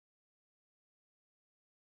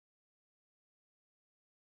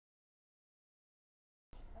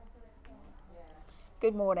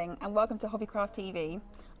Good morning and welcome to Hobbycraft TV.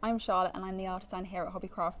 I'm Charlotte and I'm the artisan here at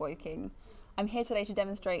Hobbycraft Woking. I'm here today to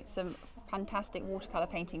demonstrate some fantastic watercolour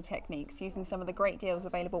painting techniques using some of the great deals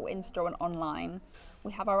available in store and online.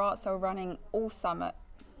 We have our art sale running all summer,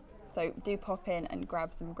 so do pop in and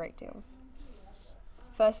grab some great deals.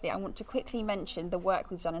 Firstly, I want to quickly mention the work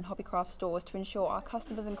we've done in Hobbycraft stores to ensure our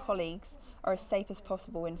customers and colleagues are as safe as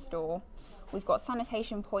possible in store. We've got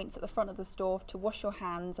sanitation points at the front of the store to wash your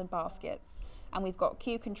hands and baskets. And we've got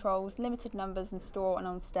queue controls, limited numbers in store and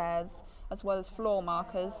on stairs, as well as floor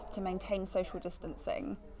markers to maintain social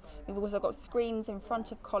distancing. We've also got screens in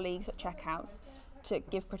front of colleagues at checkouts to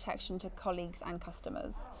give protection to colleagues and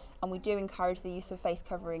customers. And we do encourage the use of face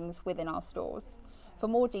coverings within our stores. For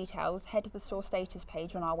more details, head to the store status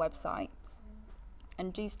page on our website.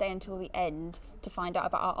 And do stay until the end to find out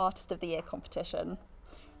about our Artist of the Year competition.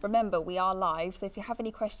 Remember, we are live, so if you have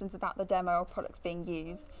any questions about the demo or products being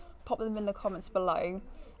used, pop them in the comments below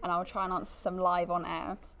and I'll try and answer some live on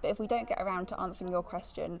air. But if we don't get around to answering your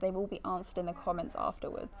question, they will be answered in the comments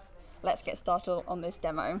afterwards. Let's get started on this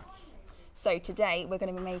demo. So today we're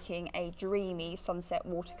going to be making a dreamy sunset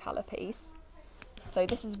watercolour piece. So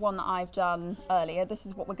this is one that I've done earlier. This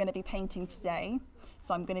is what we're going to be painting today.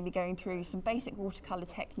 So I'm going to be going through some basic watercolour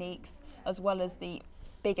techniques as well as the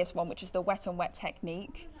biggest one, which is the wet on wet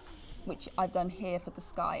technique, which I've done here for the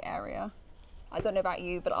sky area. I don't know about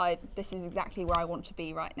you, but this is exactly where I want to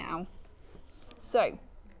be right now. So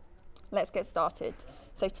let's get started.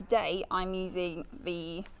 So today I'm using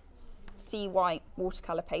the Seawhite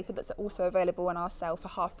watercolour paper that's also available on our sale for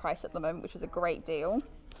half price at the moment, which is a great deal.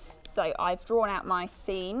 So I've drawn out my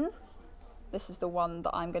scene. This is the one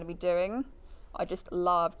that I'm going to be doing. I just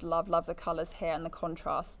love the colours here and the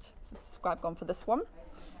contrast. So I've gone for this one.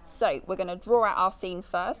 So we're going to draw out our scene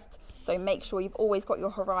first. So make sure you've always got your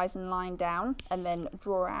horizon line down and then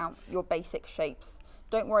draw out your basic shapes.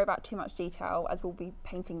 Don't worry about too much detail as we'll be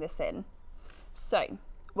painting this in. So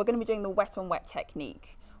we're going to be doing the wet on wet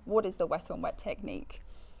technique. What is the wet on wet technique?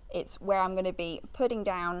 It's where I'm going to be putting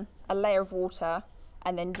down a layer of water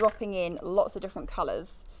and then dropping in lots of different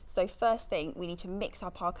colours. So first thing, we need to mix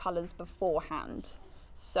up our colours beforehand.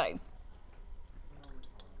 So,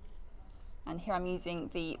 and here I'm using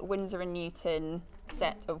the Winsor Newton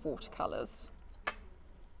set of watercolours.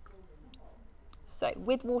 So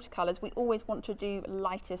with watercolours, we always want to do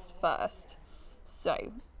lightest first.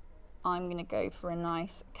 So I'm going to go for a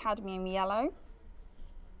nice cadmium yellow.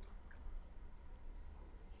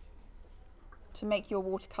 To make your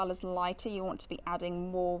watercolours lighter, you want to be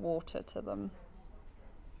adding more water to them.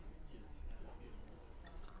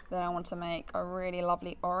 Then I want to make a really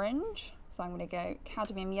lovely orange. So I'm going to go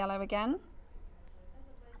cadmium yellow again.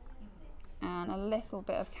 And a little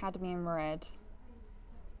bit of cadmium red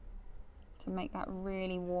to make that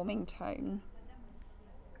really warming tone.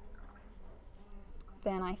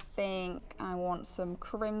 Then I think I want some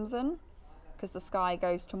crimson because the sky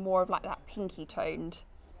goes to more of like that pinky toned.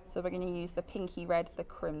 So we're going to use the pinky red, the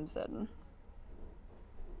crimson.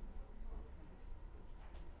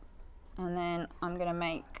 And then I'm going to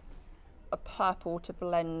make a purple to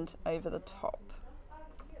blend over the top.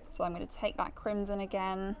 So I'm going to take that crimson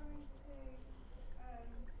again.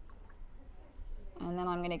 And then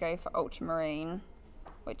I'm going to go for ultramarine,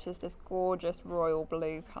 which is this gorgeous royal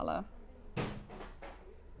blue colour.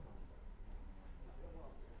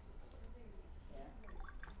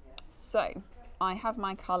 So I have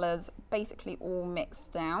my colours basically all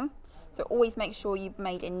mixed down. So always make sure you've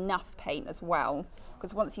made enough paint as well,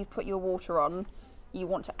 because once you've put your water on, you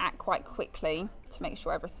want to act quite quickly to make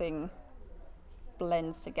sure everything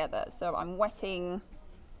blends together. So I'm wetting.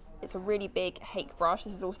 It's a really big hake brush.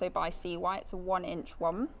 This is also by Seawhite. It's a 1-inch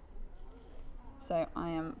one. So I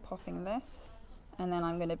am popping this and then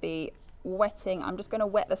I'm going to be wetting. I'm just going to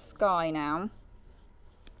wet the sky now.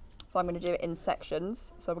 So I'm going to do it in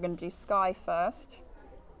sections. So we're going to do sky first.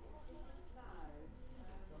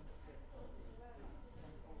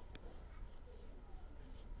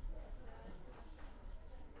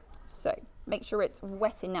 So make sure it's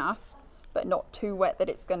wet enough, but not too wet that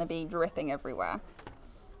it's going to be dripping everywhere.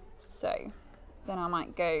 So then I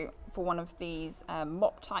might go for one of these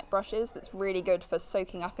mop type brushes that's really good for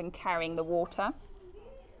soaking up and carrying the water.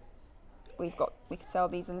 We can sell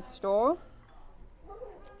these in the store.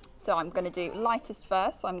 So I'm going to do lightest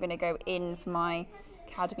first. So I'm going to go in for my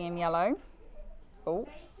cadmium yellow. Oh,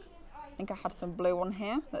 I think I had some blue on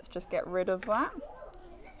here. Let's just get rid of that.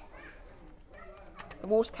 The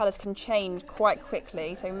watercolours can change quite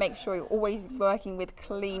quickly, so make sure you're always working with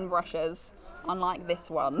clean brushes, unlike this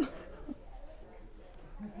one.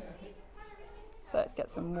 So let's get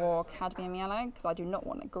some more cadmium yellow, because I do not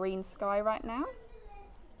want a green sky right now.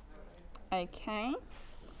 Okay,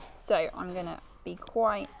 so I'm going to be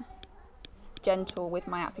quite gentle with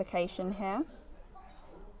my application here.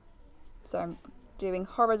 So I'm doing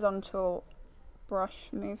horizontal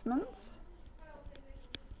brush movements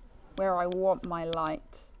where I want my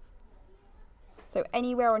light. So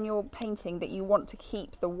anywhere on your painting that you want to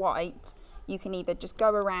keep the white, you can either just go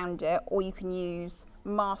around it or you can use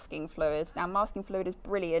masking fluid. Now masking fluid is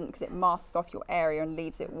brilliant because it masks off your area and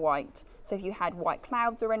leaves it white. So if you had white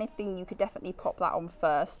clouds or anything, you could definitely pop that on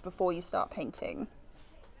first before you start painting.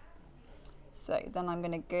 So then I'm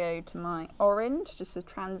going to go to my orange just to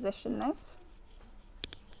transition this.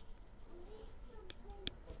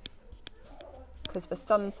 Because for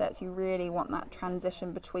sunsets you really want that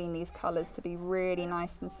transition between these colours to be really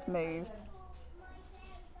nice and smooth.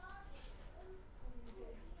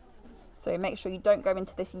 So make sure you don't go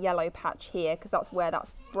into this yellow patch here because that's where that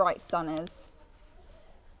bright sun is.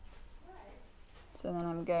 So then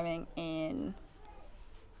I'm going in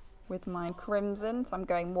with my crimson, so I'm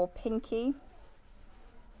going more pinky. And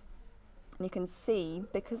you can see,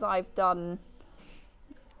 because I've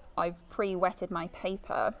pre-wetted my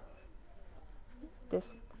paper,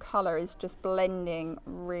 this colour is just blending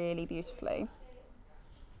really beautifully.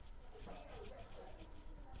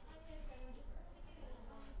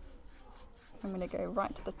 So I'm going to go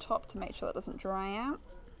right to the top to make sure that doesn't dry out.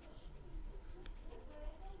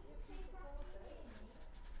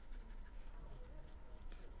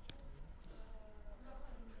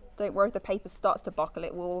 Don't worry if the paper starts to buckle,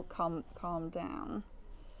 it will calm down.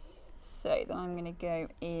 So then I'm going to go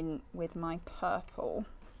in with my purple.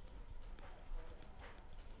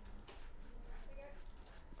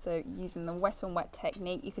 So using the wet on wet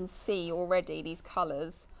technique, you can see already these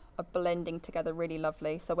colours are blending together really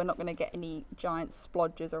lovely. So we're not going to get any giant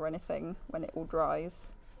splodges or anything when it all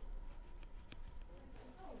dries.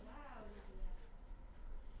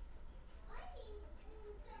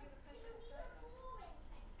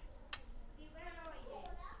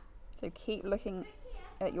 So keep looking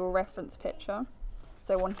at your reference picture.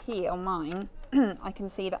 So on here, on mine, I can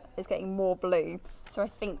see that it's getting more blue. So I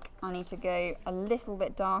think I need to go a little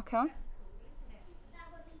bit darker.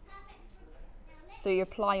 So you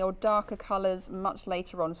apply your darker colours much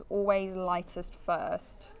later on. It's always lightest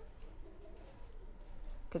first.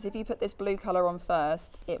 Because if you put this blue colour on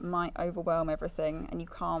first, it might overwhelm everything and you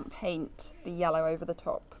can't paint the yellow over the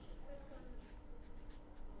top.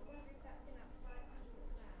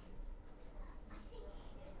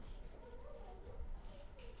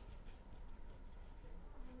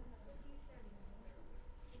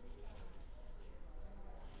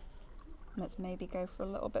 Let's maybe go for a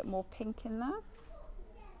little bit more pink in there,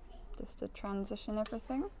 just to transition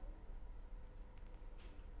everything.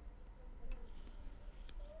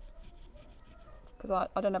 Because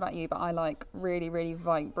I don't know about you, but I like really, really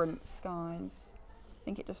vibrant skies. I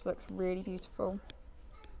think it just looks really beautiful.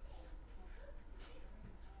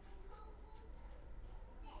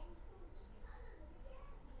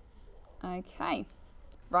 Okay,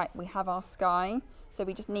 right, we have our sky. So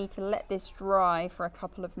we just need to let this dry for a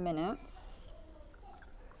couple of minutes.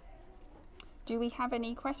 Do we have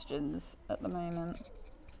any questions at the moment?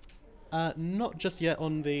 Not just yet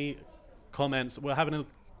on the comments. We're having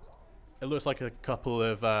it looks like a couple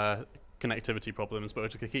of connectivity problems, but we're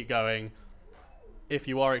just gonna keep going. If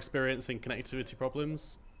you are experiencing connectivity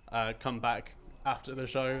problems, come back after the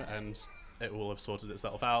show and it will have sorted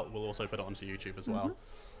itself out. We'll also put it onto YouTube as well.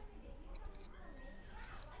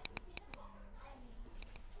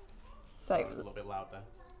 So it was a little bit loud there.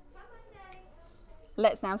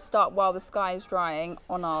 Let's now start while the sky is drying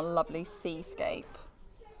on our lovely seascape.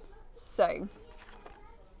 So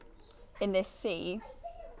in this sea,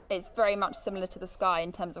 it's very much similar to the sky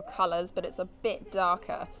in terms of colours, but it's a bit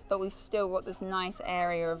darker, but we've still got this nice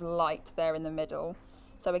area of light there in the middle.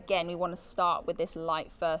 So again, we want to start with this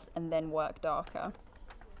light first and then work darker.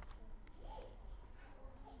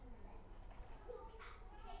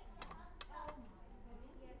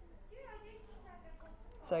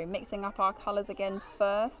 So mixing up our colours again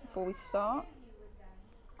first before we start.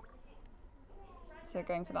 So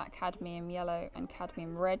going for that cadmium yellow and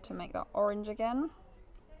cadmium red to make that orange again.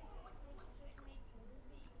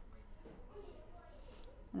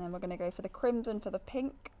 And then we're going to go for the crimson for the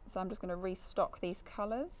pink. So I'm just going to restock these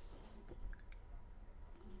colours.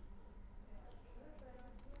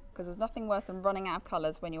 Because there's nothing worse than running out of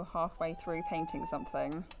colours when you're halfway through painting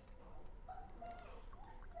something.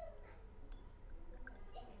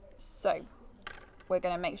 So we're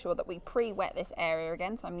going to make sure that we pre-wet this area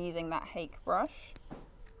again. So I'm using that Hake brush. I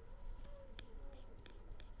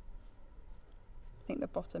think the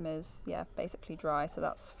bottom is, yeah, basically dry, so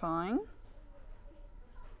that's fine.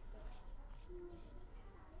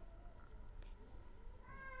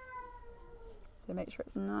 So make sure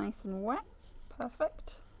it's nice and wet.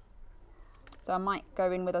 Perfect. So I might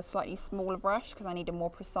go in with a slightly smaller brush because I need a more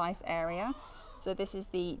precise area. So this is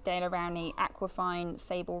the Dale Rowney Aquafine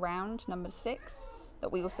Sable Round number 6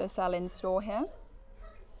 that we also sell in store here.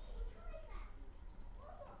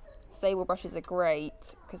 Sable brushes are great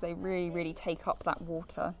because they really take up that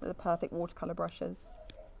water. They're the perfect watercolour brushes.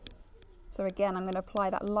 So again, I'm going to apply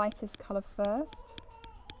that lightest colour first,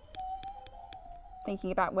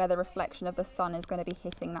 thinking about where the reflection of the sun is going to be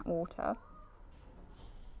hitting that water.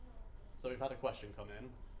 So we've had a question come in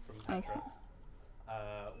from Petra. Okay.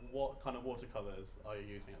 What kind of watercolours are you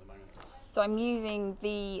using at the moment? So I'm using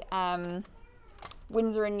the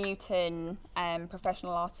Winsor Newton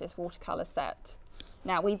Professional Artist watercolour set.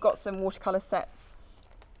 Now we've got some watercolour sets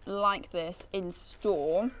like this in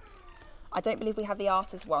store. I don't believe we have the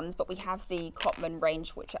artist ones, but we have the Cotman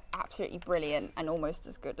range, which are absolutely brilliant and almost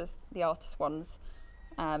as good as the artist ones.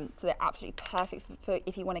 So they're absolutely perfect for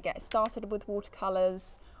if you want to get started with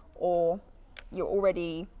watercolours, or you're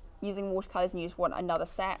already using watercolours and you just want another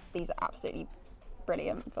set. These are absolutely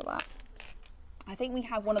brilliant for that. I think we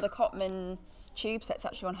have one of the Cotman tube sets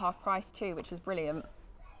actually on half price too, which is brilliant.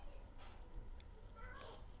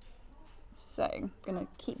 So I'm going to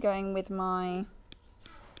keep going with my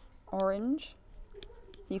orange,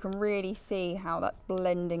 so you can really see how that's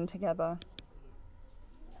blending together.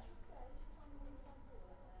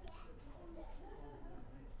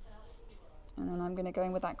 And then I'm going to go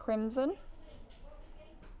in with that crimson.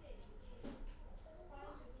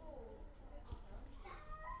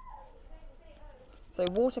 So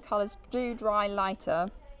watercolours do dry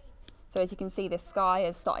lighter. So as you can see, the sky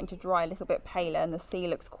is starting to dry a little bit paler and the sea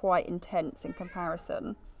looks quite intense in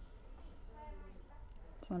comparison.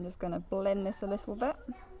 So I'm just going to blend this a little bit.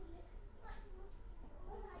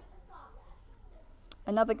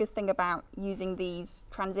 Another good thing about using these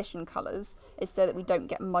transition colours is so that we don't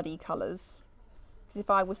get muddy colours. Because if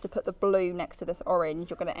I was to put the blue next to this orange,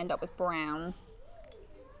 you're going to end up with brown.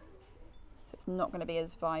 So it's not going to be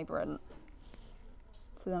as vibrant.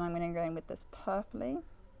 So then I'm going to go in with this purpley.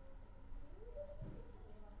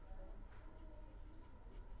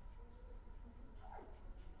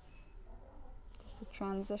 Just a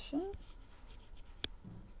transition.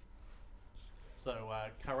 So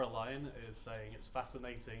Caroline is saying it's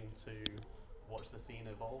fascinating to watch the scene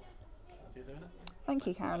evolve as you're doing it. Thank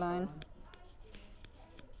you, Caroline.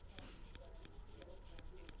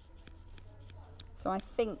 So I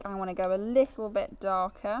think I want to go a little bit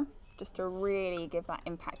darker, just to really give that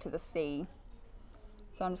impact to the sea.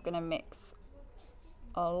 So I'm just going to mix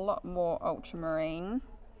a lot more ultramarine.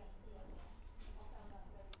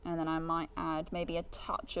 And then I might add maybe a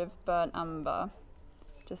touch of burnt umber,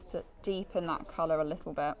 just to deepen that colour a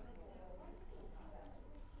little bit.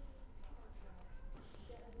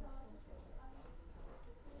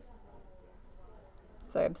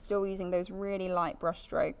 So I'm still using those really light brush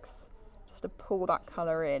strokes just to pull that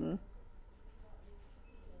colour in.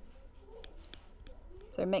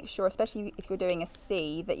 So make sure, especially if you're doing a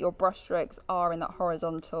sea, that your brush strokes are in that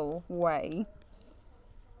horizontal way.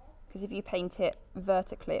 Because if you paint it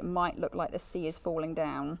vertically, it might look like the sea is falling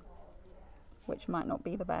down, which might not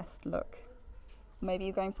be the best look. Maybe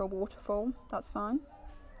you're going for a waterfall, that's fine.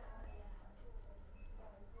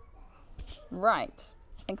 Right,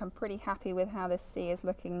 I think I'm pretty happy with how this sea is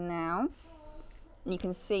looking now. And you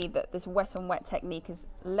can see that this wet on wet technique has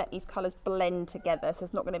let these colours blend together, so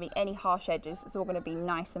there's not going to be any harsh edges, it's all going to be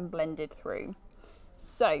nice and blended through.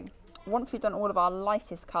 So once we've done all of our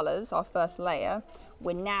lightest colours, our first layer,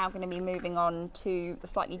 we're now going to be moving on to the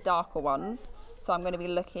slightly darker ones. So I'm going to be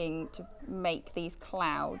looking to make these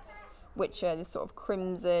clouds, which are this sort of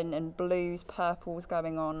crimson and blues, purples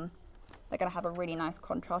going on. They're going to have a really nice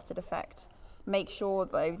contrasted effect. Make sure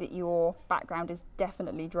though that your background is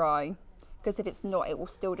definitely dry, because if it's not, it will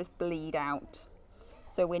still just bleed out.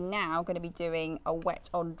 So we're now going to be doing a wet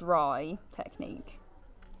on dry technique.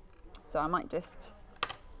 So I might just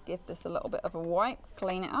give this a little bit of a wipe,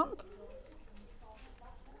 clean it up.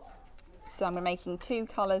 So I'm making 2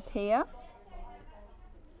 colours here.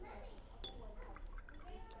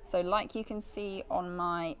 So like you can see on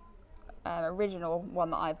my original one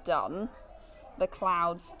that I've done, the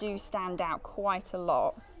clouds do stand out quite a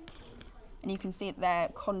lot. And you can see that they're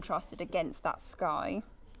contrasted against that sky.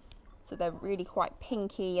 So they're really quite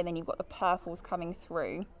pinky, and then you've got the purples coming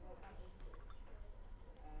through.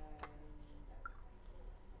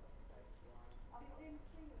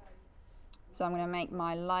 So I'm going to make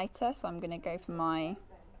my lighter, so I'm going to go for my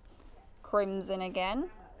crimson again.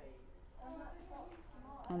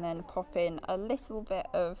 And then pop in a little bit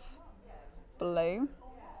of blue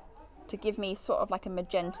to give me sort of like a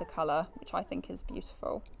magenta colour, which I think is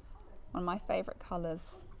beautiful. One of my favourite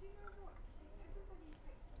colours.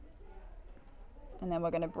 And then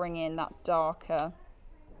we're going to bring in that darker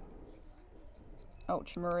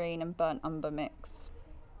ultramarine and burnt umber mix.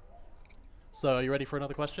 So are you ready for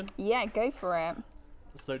another question? Yeah, go for it.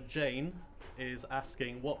 So Jane is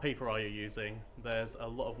asking, what paper are you using? There's a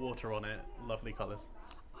lot of water on it, lovely colours.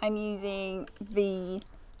 I'm using the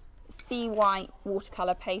Seawhite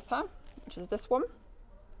watercolour paper, which is this one.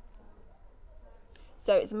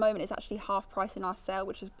 So at the moment it's actually half price in our sale,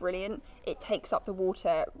 which is brilliant. It takes up the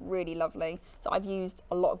water really lovely. So I've used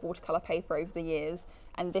a lot of watercolour paper over the years,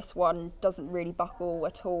 and this one doesn't really buckle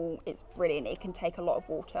at all. It's brilliant. It can take a lot of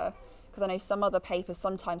water, because I know some other papers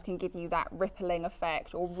sometimes can give you that rippling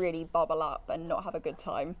effect or really bubble up and not have a good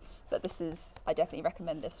time. But this is, I definitely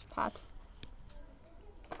recommend this pad.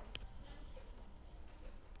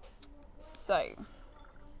 So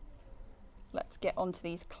let's get onto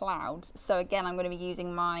these clouds. So again, I'm going to be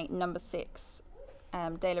using my number 6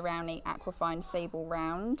 Daler Rowney Aquafine Sable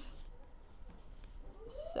Round.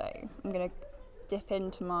 So I'm going to dip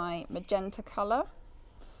into my magenta colour.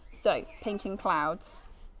 So painting clouds.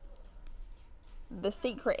 The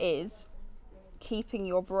secret is keeping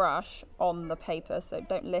your brush on the paper, so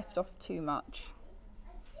don't lift off too much.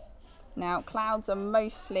 Now clouds are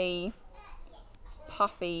mostly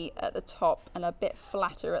puffy at the top and a bit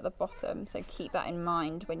flatter at the bottom, so keep that in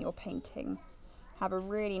mind when you're painting. Have a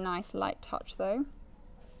really nice light touch though.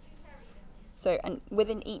 So, and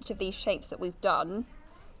within each of these shapes that we've done,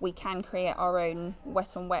 we can create our own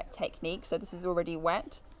wet on wet technique. So this is already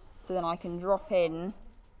wet, so then I can drop in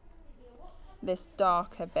this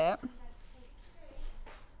darker bit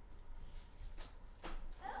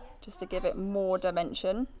just to give it more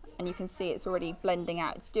dimension, and you can see it's already blending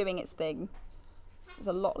out. It's doing its thing. There's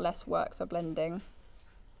a lot less work for blending.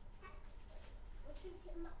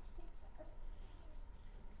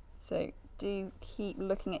 So do keep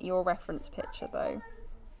looking at your reference picture though.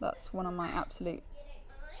 That's one of my absolute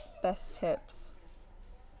best tips.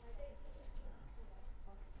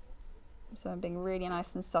 So I'm being really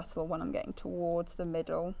nice and subtle when I'm getting towards the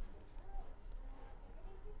middle.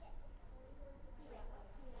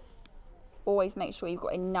 Always make sure you've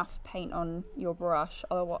got enough paint on your brush,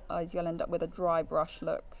 otherwise you'll end up with a dry brush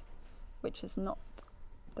look, which is not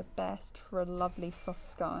the best for a lovely soft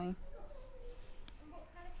sky.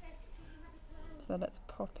 So let's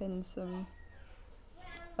pop in some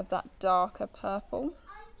of that darker purple,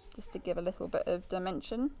 just to give a little bit of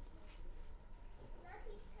dimension.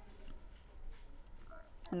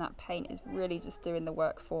 And that paint is really just doing the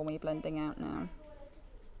work for me, blending out now.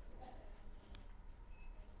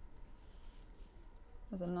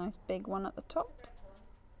 There's a nice big one at the top.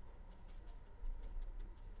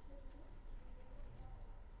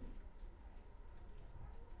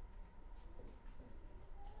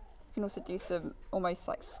 You can also do some almost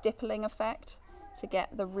like stippling effect to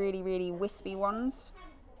get the really, really wispy ones.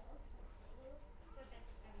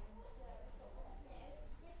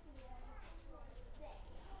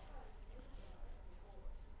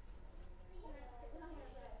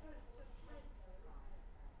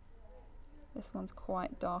 This one's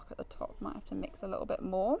quite dark at the top, might have to mix a little bit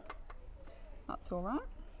more. That's all right.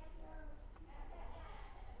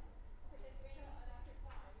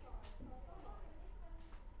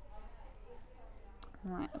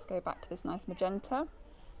 Right, let's go back to this nice magenta.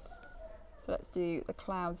 So let's do the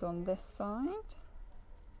clouds on this side.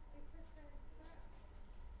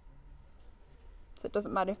 So it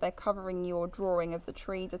doesn't matter if they're covering your drawing of the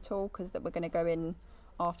trees at all, because we're going to go in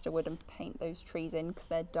afterward and paint those trees in because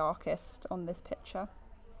they're darkest on this picture.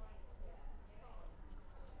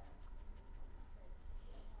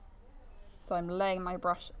 So I'm laying my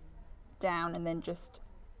brush down and then just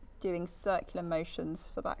doing circular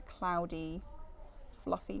motions for that cloudy,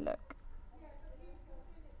 fluffy look.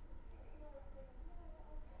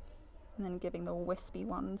 And then giving the wispy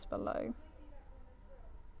ones below.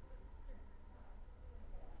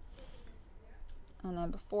 And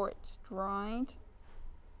then before it's dried,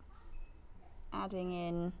 adding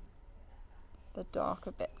in the darker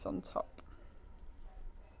bits on top.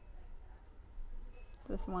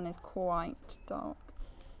 This one is quite dark.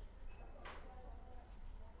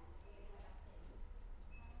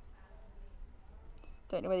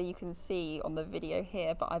 Don't know whether you can see on the video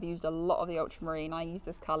here, but I've used a lot of the ultramarine. I use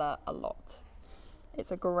this colour a lot.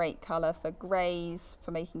 It's a great colour for greys,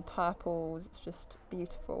 for making purples. It's just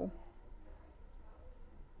beautiful.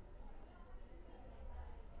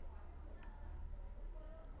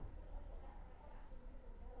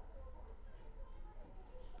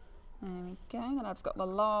 There we go, then I've just got the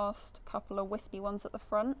last couple of wispy ones at the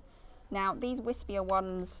front. Now these wispier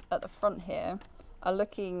ones at the front here are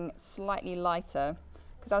looking slightly lighter,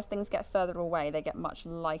 because as things get further away they get much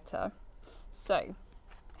lighter. So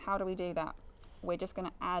how do we do that? We're just going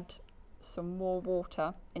to add some more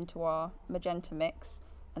water into our magenta mix,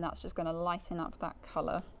 and that's just going to lighten up that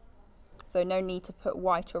colour. So no need to put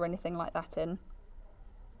white or anything like that in.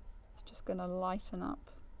 It's just going to lighten up.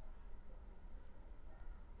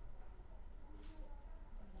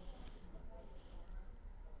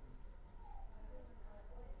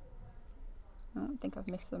 Oh, I think I've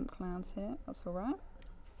missed some clouds here, that's alright.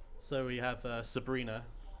 So we have Sabrina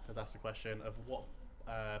has asked a question of what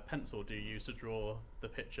pencil do you use to draw the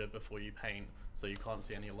picture before you paint, so you can't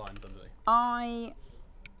see any lines underneath? I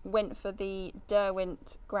went for the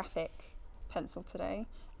Derwent graphic pencil today.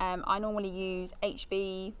 I normally use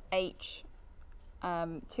HB, H,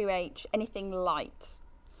 2H, anything light,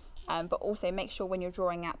 but also make sure when you're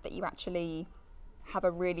drawing out that you actually have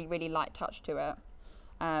a really, really light touch to it.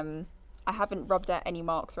 I haven't rubbed out any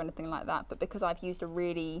marks or anything like that, but because I've used a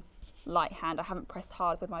really light hand, I haven't pressed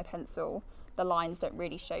hard with my pencil, the lines don't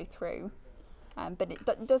really show through. But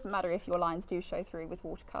it doesn't matter if your lines do show through with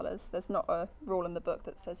watercolours. There's not a rule in the book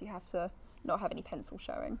that says you have to not have any pencil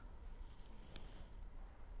showing.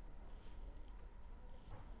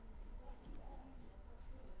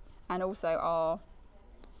 And also our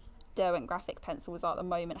Derwent graphic pencils are at the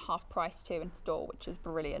moment half price too in store, which is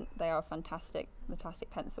brilliant. They are fantastic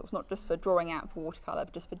pencils, not just for drawing out for watercolour,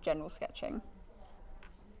 but just for general sketching.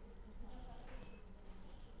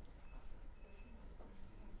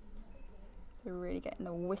 So really getting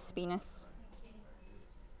the wispiness.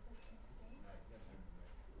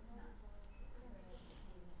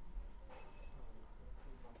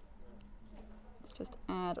 Let's just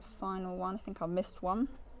add a final one. I think I missed one.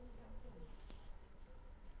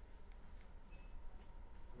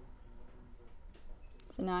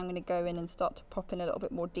 So now I'm going to go in and start to pop in a little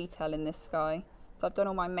bit more detail in this sky. So I've done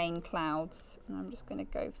all my main clouds, and I'm just going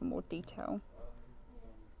to go for more detail.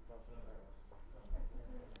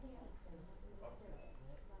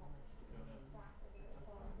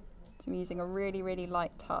 So I'm using a really, really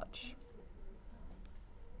light touch.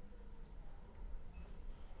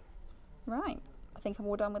 Right, I think I'm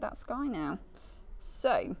all done with that sky now.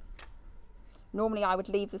 So, normally I would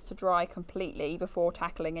leave this to dry completely before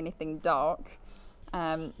tackling anything dark. But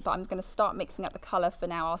I'm going to start mixing up the colour for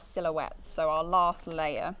now our silhouette, so our last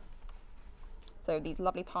layer. So these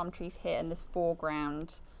lovely palm trees here in this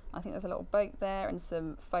foreground. I think there's a little boat there and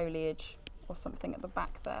some foliage or something at the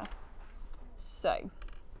back there. So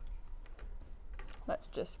let's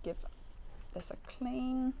just give this a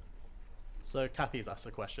clean. So Kathy's asked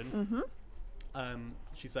a question.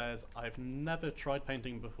 She says, I've never tried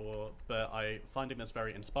painting before, but I'm finding this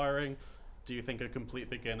very inspiring. Do you think a complete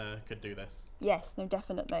beginner could do this? Yes, no,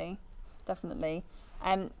 definitely. Definitely.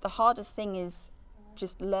 The hardest thing is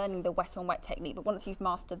just learning the wet on wet technique, but once you've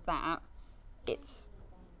mastered that, it's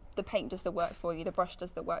the paint does the work for you, the brush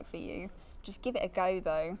does the work for you. Just give it a go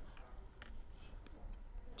though.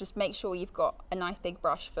 Just make sure you've got a nice big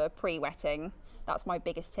brush for pre-wetting. That's my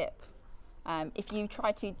biggest tip. If you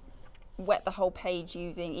try to wet the whole page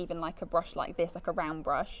using even like a brush like this, like a round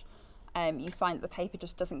brush, you find that the paper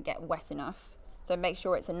just doesn't get wet enough. So make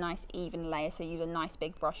sure it's a nice even layer, so use a nice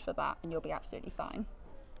big brush for that and you'll be absolutely fine.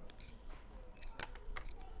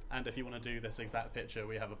 And if you want to do this exact picture,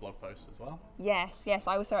 we have a blog post as well. Yes, yes,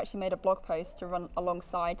 I also actually made a blog post to run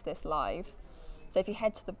alongside this live. So if you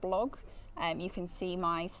head to the blog, you can see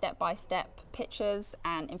my step-by-step pictures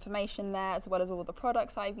and information there, as well as all the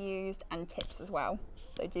products I've used and tips as well.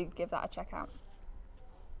 So do give that a check out.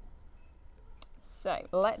 So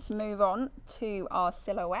let's move on to our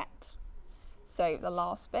silhouette. So the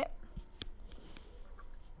last bit.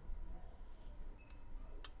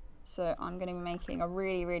 So I'm going to be making a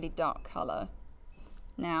really, really dark colour.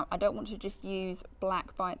 Now I don't want to just use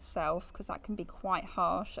black by itself because that can be quite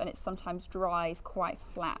harsh and it sometimes dries quite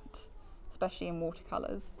flat, especially in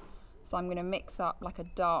watercolours. So I'm going to mix up like a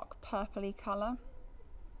dark purpley colour.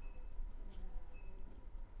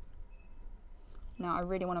 Now I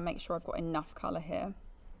really want to make sure I've got enough colour here.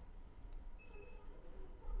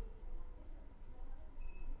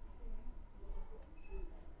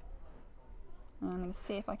 And I'm going to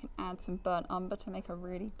see if I can add some burnt umber to make a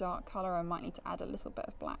really dark colour. I might need to add a little bit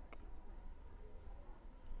of black.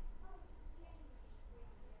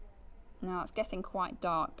 Now it's getting quite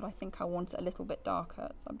dark, but I think I want it a little bit darker,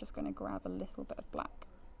 so I'm just going to grab a little bit of black.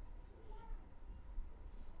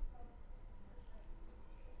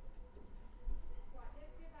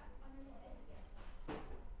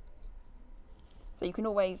 So you can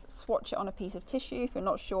always swatch it on a piece of tissue if you're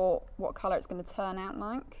not sure what colour it's going to turn out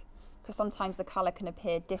like. because sometimes the colour can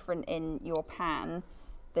appear different in your pan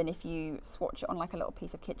than if you swatch it on like a little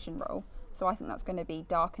piece of kitchen roll. So I think that's going to be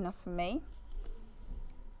dark enough for me.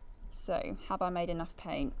 So have I made enough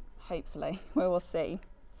paint? Hopefully. We will see.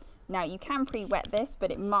 Now you can pre-wet this,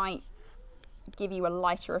 but it might give you a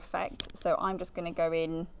lighter effect. So I'm just going to go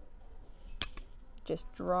in just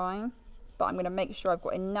dry, but I'm going to make sure I've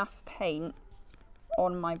got enough paint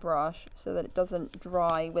on my brush so that it doesn't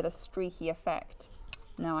dry with a streaky effect.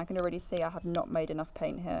 Now I can already see I have not made enough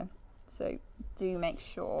paint here. So do make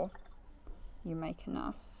sure you make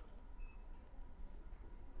enough.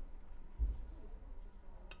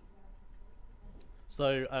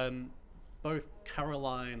 So both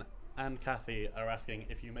Caroline and Kathy are asking,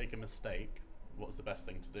 if you make a mistake, what's the best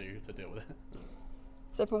thing to do to deal with it?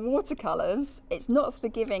 So for watercolours, it's not as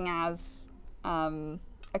forgiving as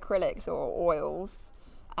acrylics or oils.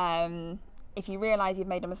 If you realise you've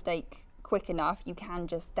made a mistake quick enough, you can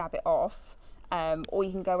just dab it off, or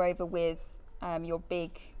you can go over with your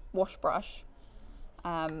big wash brush,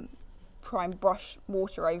 prime brush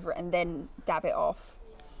water over it and then dab it off.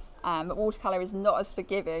 But watercolour is not as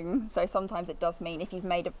forgiving, so sometimes it does mean, if you've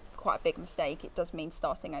made quite a big mistake, it does mean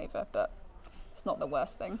starting over, but it's not the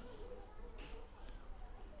worst thing.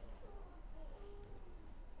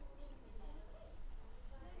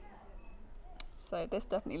 So this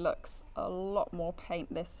definitely looks a lot more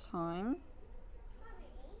paint this time.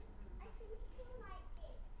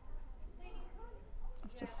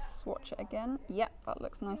 Let's just swatch it again. Yep, that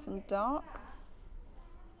looks nice and dark.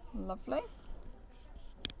 Lovely.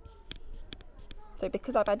 So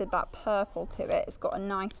because I've added that purple to it, it's got a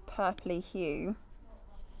nice purpley hue,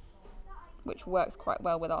 which works quite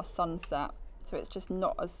well with our sunset. So it's just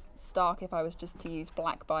not as stark if I was just to use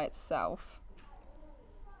black by itself.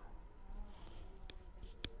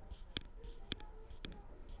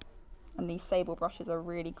 And these sable brushes are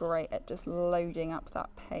really great at just loading up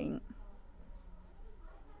that paint.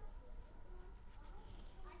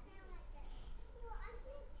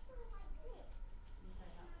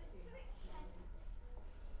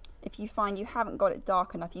 If you find you haven't got it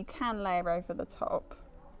dark enough, you can layer over the top.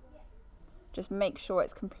 Just make sure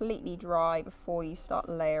it's completely dry before you start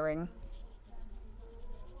layering.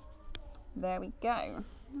 There we go.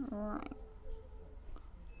 All right.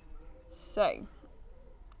 So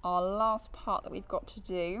our last part that we've got to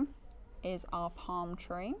do is our palm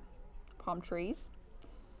trees.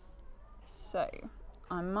 So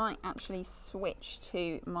I might actually switch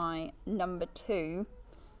to my number 2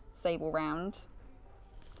 sable round,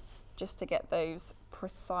 just to get those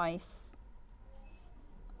precise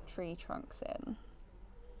tree trunks in.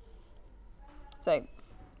 So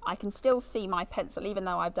I can still see my pencil, even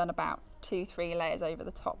though I've done about 2-3 layers over the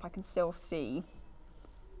top, I can still see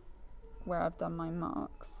where I've done my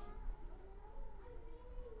marks.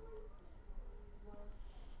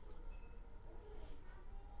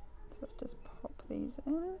 So let's just pop these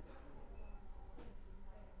in.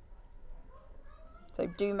 So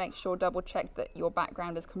do make sure, double check that your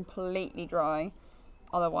background is completely dry,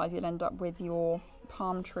 otherwise you'll end up with your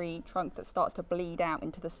palm tree trunk that starts to bleed out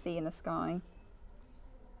into the sea and the sky.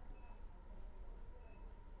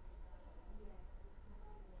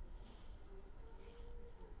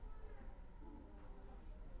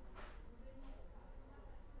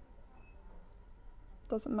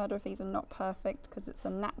 Doesn't matter if these are not perfect, because it's a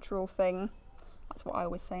natural thing. That's what I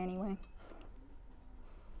always say anyway.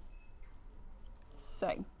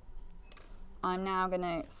 So I'm now going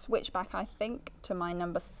to switch back, I think, to my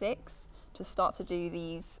number 6 to start to do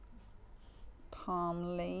these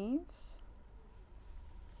palm leaves.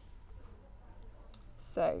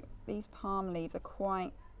 So these palm leaves are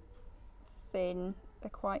quite thin, they're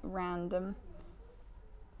quite random.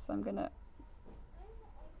 So I'm going to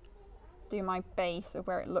do my base of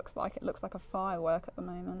where it looks like a firework at the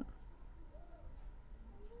moment.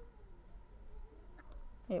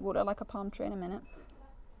 It will look like a palm tree in a minute.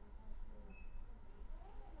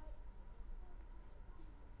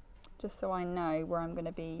 Just so I know where I'm going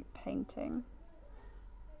to be painting.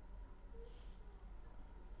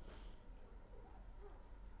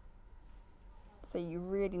 So you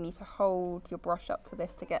really need to hold your brush up for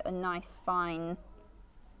this to get a nice fine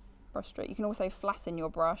brush stroke. You can also flatten your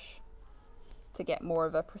brush to get more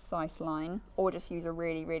of a precise line, or just use a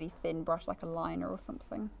really, really thin brush like a liner or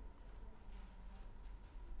something.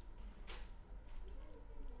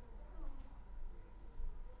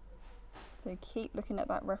 So keep looking at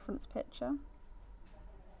that reference picture.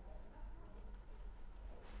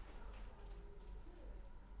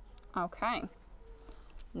 Okay,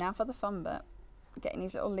 now for the fun bit, getting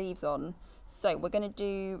these little leaves on. So we're going to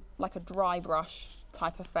do like a dry brush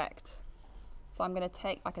type effect. So So I'm going to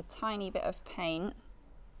take like a tiny bit of paint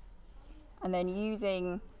and then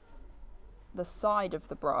using the side of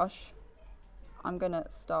the brush, I'm going to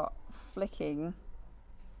start flicking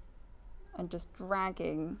and just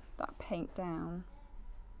dragging that paint down.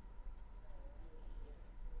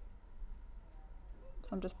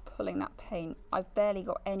 So I'm just pulling that paint. I've barely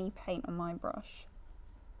got any paint on my brush.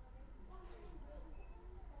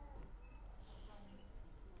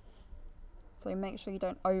 So make sure you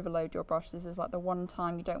don't overload your brush. This is like the one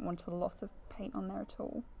time you don't want a lot of paint on there at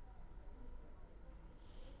all.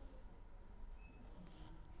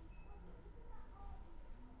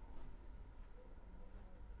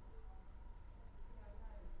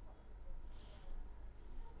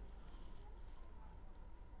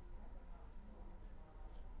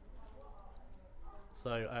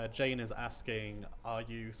 So Jane is asking, are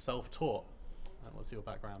you self-taught? And what's your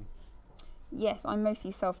background? Yes, I'm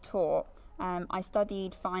mostly self-taught. I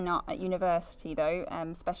studied fine art at university though,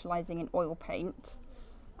 specialising in oil paint.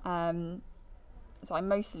 So I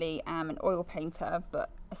mostly am an oil painter, but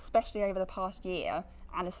especially over the past year,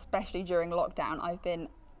 and especially during lockdown, I've been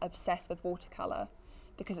obsessed with watercolour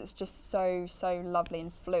because it's just so lovely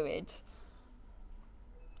and fluid.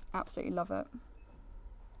 Absolutely love it.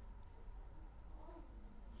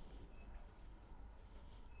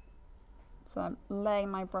 So I'm laying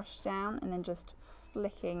my brush down and then just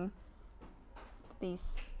flicking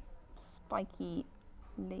these spiky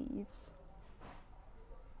leaves.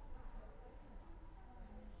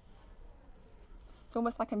 It's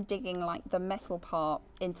almost like I'm digging like the metal part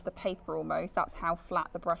into the paper almost. That's how flat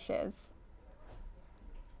the brush is.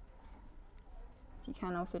 So you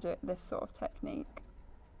can also do it this sort of technique,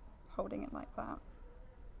 holding it like that.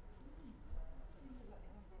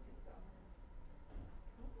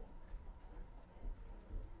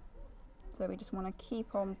 So we just want to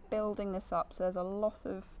keep on building this up. So there's a lot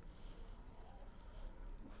of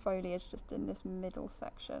foliage just in this middle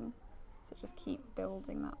section. So just keep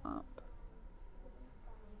building that up.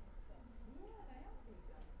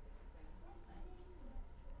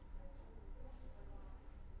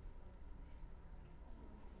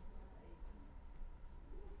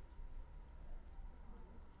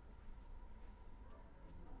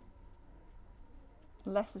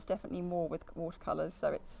 Less is definitely more with watercolours, so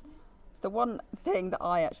it's the one thing that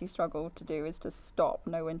I actually struggle to do is to stop,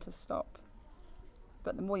 know when to stop.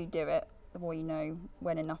 But the more you do it, the more you know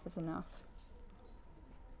when enough is enough.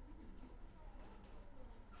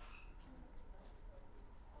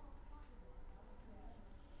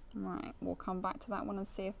 Right, we'll come back to that one and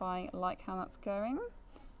see if I like how that's going.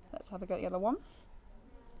 Let's have a go at the other one.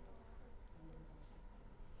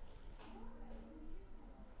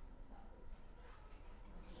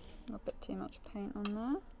 A bit too much paint on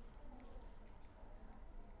there.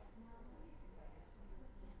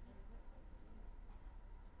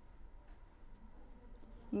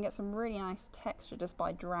 You can get some really nice texture just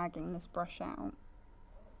by dragging this brush out.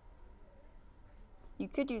 You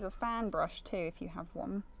could use a fan brush too if you have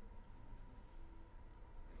one.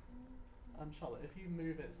 Charlotte, if you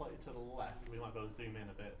move it slightly to the left, we might be able to zoom in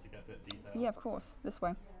a bit to get a bit of detail. Yeah, of course. This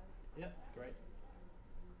way. Yeah, great.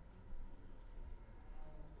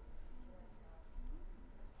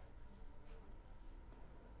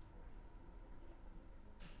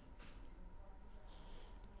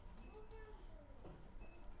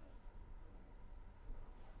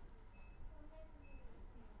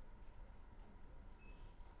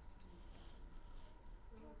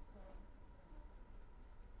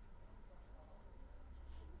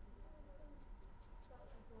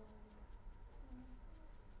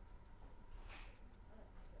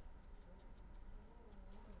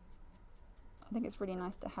 I think it's really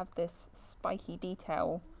nice to have this spiky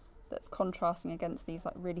detail that's contrasting against these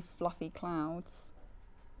like really fluffy clouds.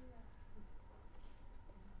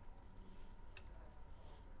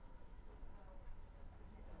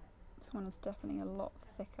 This one is definitely a lot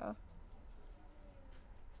thicker.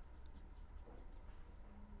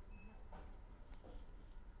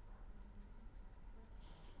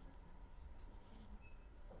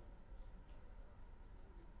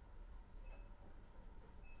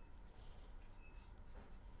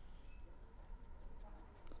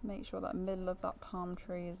 Make sure that middle of that palm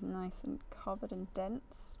tree is nice and covered and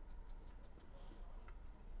dense.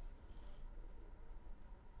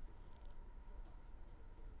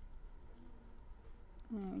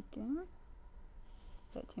 There we go.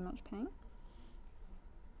 Bit too much paint.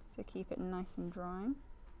 So keep it nice and dry.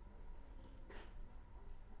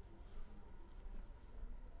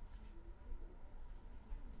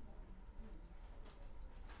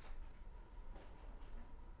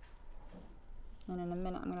 And in a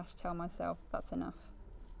minute I'm going to have to tell myself that's enough.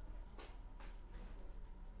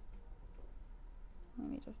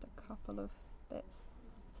 full of bits.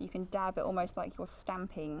 So you can dab it almost like you're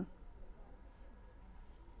stamping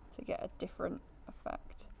to get a different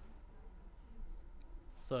effect.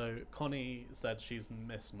 So Connie said she's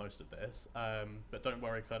missed most of this, but don't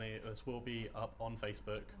worry, Connie, this will be up on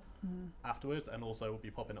Facebook afterwards, and also we'll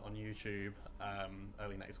be popping it on YouTube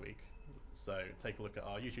early next week. So take a look at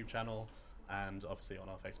our YouTube channel and obviously on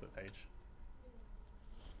our Facebook page.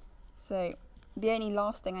 So the only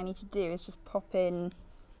last thing I need to do is just pop in,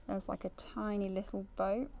 there's like a tiny little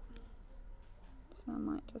boat, so I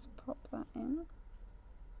might just pop that in.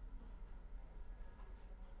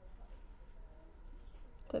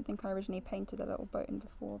 Don't think I originally painted a little boat in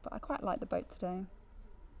before, but I quite like the boat today.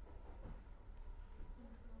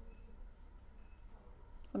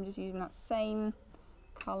 I'm just using that same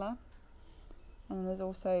colour, and then there's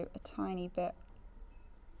also a tiny bit,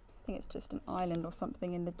 I think it's just an island or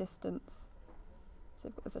something in the distance, so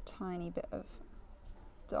there's a tiny bit of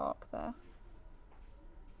dark there.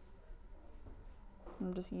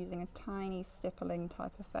 I'm just using a tiny stippling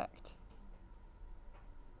type effect.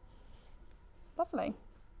 Lovely.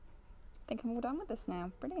 I think I'm all done with this now.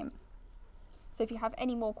 Brilliant. So if you have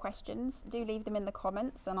any more questions, do leave them in the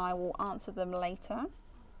comments and I will answer them later.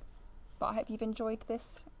 But I hope you've enjoyed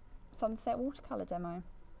this sunset watercolour demo.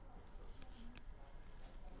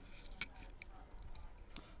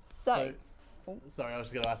 So sorry, I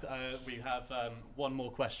was just going to ask, we have one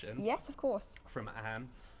more question. Yes, of course. From Anne,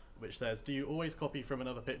 which says, do you always copy from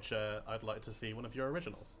another picture? I'd like to see one of your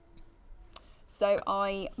originals. So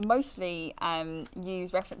I mostly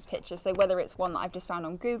use reference pictures, so whether it's one that I've just found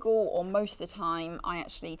on Google, or most of the time I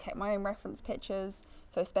actually take my own reference pictures,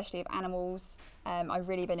 so especially of animals. I've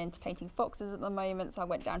really been into painting foxes at the moment, so I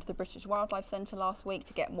went down to the British Wildlife Centre last week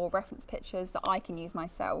to get more reference pictures that I can use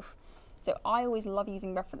myself. So I always love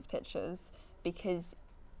using reference pictures because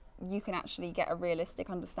you can actually get a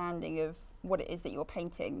realistic understanding of what it is that you're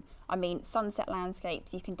painting. I mean, sunset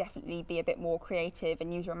landscapes, you can definitely be a bit more creative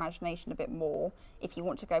and use your imagination a bit more if you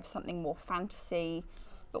want to go for something more fantasy.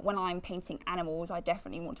 But when I'm painting animals, I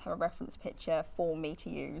definitely want to have a reference picture for me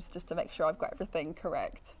to use, just to make sure I've got everything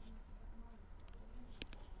correct.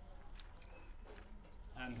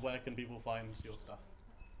 And where can people find your stuff?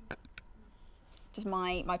 Just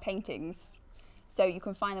my paintings. So you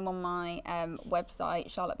can find them on my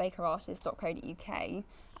website, charlottebakerartist.co.uk.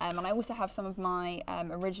 And I also have some of my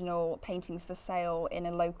original paintings for sale in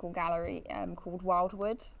a local gallery called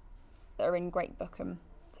Wildwood that are in Great Bookham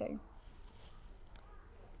too.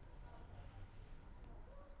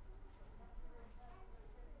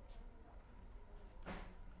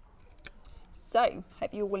 So,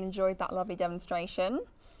 hope you all enjoyed that lovely demonstration.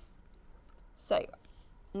 So,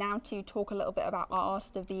 now to talk a little bit about our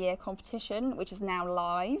Artist of the Year competition, which is now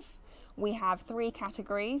live. We have 3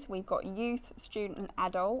 categories. We've got youth, student and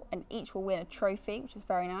adult, and each will win a trophy, which is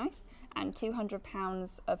very nice, and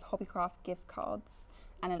 £200 of Hobbycraft gift cards,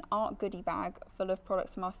 and an art goodie bag full of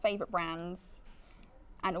products from our favourite brands,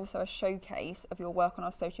 and also a showcase of your work on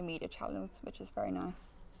our social media channels, which is very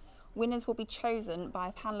nice. Winners will be chosen by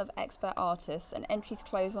a panel of expert artists, and entries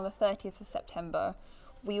close on the 30th of September.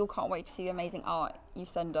 We all can't wait to see the amazing art you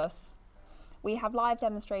send us. We have live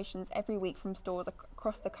demonstrations every week from stores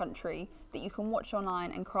across the country that you can watch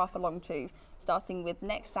online and craft along to, starting with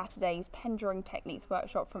next Saturday's pen drawing techniques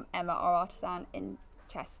workshop from Emma, our artisan in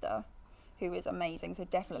Chester, who is amazing, so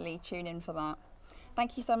definitely tune in for that.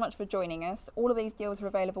 Thank you so much for joining us. All of these deals are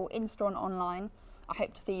available in store and online. I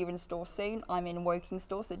hope to see you in store soon. I'm in Woking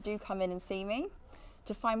store, so do come in and see me.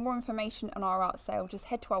 To find more information on our art sale, just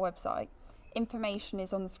head to our website. Information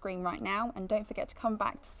is on the screen right now, and don't forget to come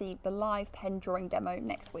back to see the live pen drawing demo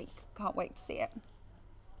next week. Can't wait to see it.